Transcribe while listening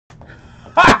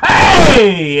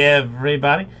Hey,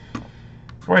 everybody.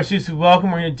 Before I say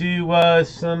welcome, we're going to do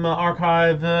some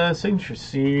archive signature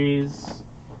series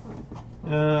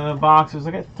boxes.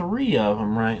 I got 3 of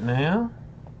them right now.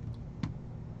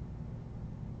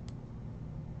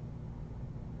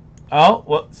 Oh,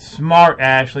 well, smart,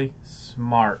 Ashley.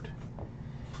 Smart.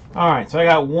 Alright, so I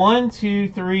got 1, 2,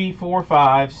 3, 4,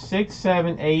 5, 6,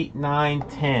 7, 8, 9,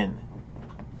 10.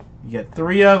 You got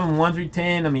 3 of them, 1 through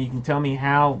 10. I mean, you can tell me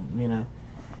how,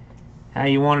 how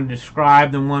you want to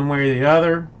describe them one way or the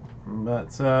other.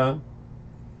 But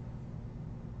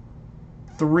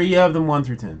 3 of them, 1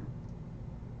 through 10.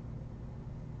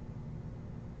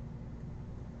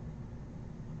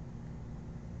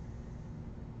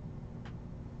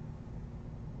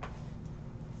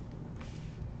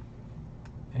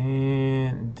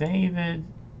 And David,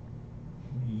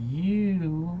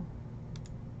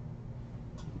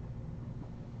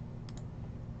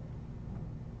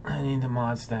 I need the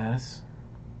mod status.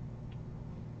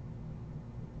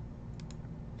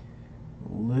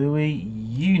 Louis,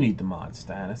 you need the mod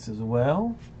status as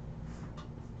well.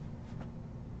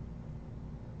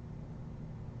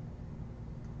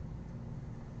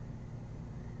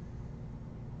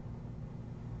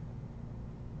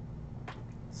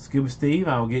 Scuba Steve,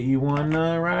 I'll get you one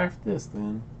right after this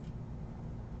then.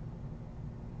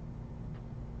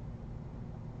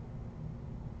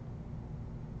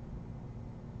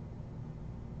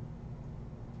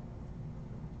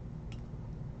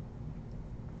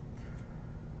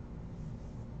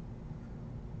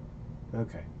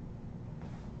 Okay.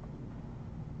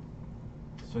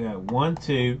 So we got 1,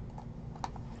 2,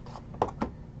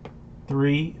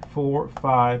 3, 4,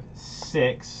 5,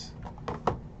 6,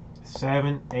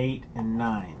 7, 8, and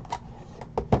 9.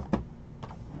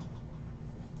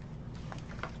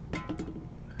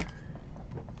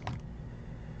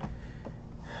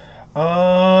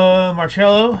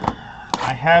 Marcello,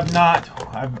 I have not.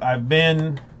 I've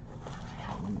been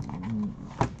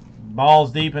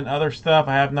balls deep in other stuff.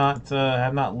 I have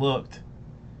not looked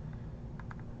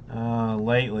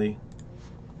lately.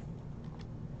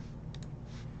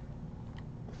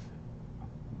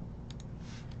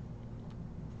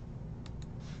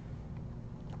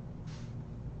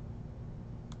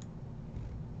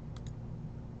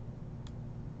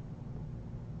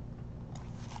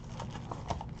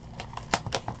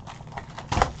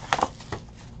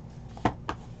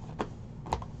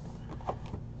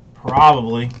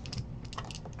 Probably.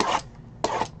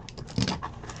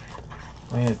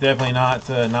 I mean, it's definitely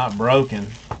not broken.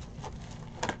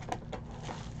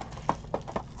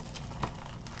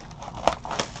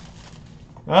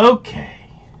 Okay.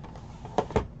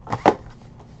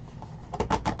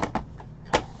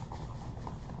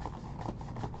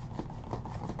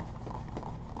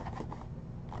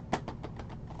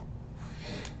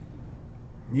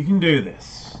 You can do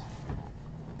this.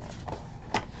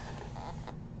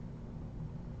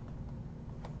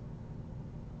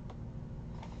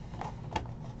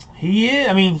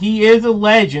 He is a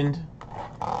legend.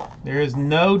 There is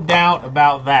no doubt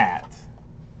about that.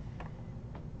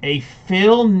 A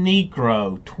Phil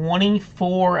Niekro,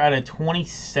 24 out of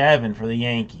 27 for the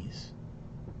Yankees.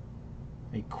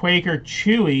 A Quaker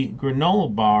Chewy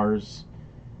granola bars,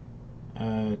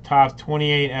 top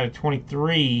 28 out of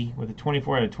 23 with a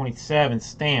 24 out of 27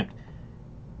 stamped.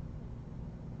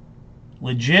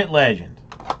 Legit legend.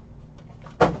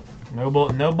 No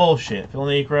bullshit. Phil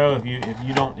Niekro,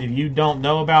 if you don't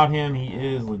know about him, he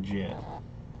is legit.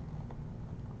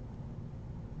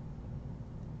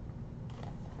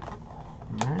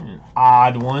 Alright, an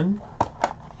odd one.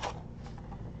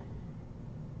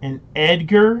 An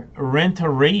Edgar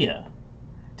Renteria,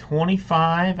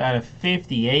 25 out of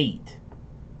 58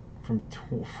 from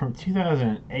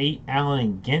 2008 Allen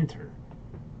and Ginter.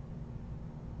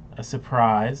 A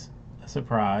surprise. A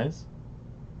surprise.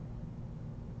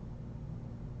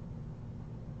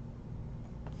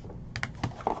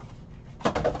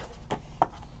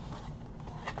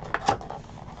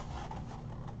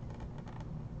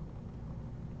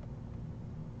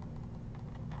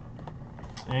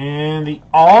 And the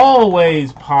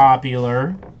always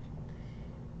popular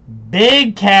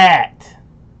Big Cat,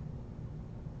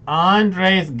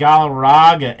 Andres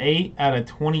Galarraga, 8 out of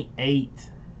 28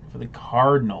 for the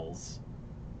Cardinals.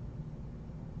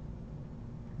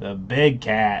 The Big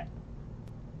Cat.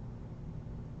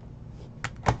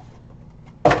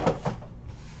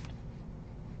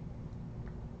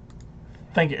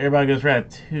 Thank you. Everybody goes right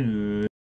to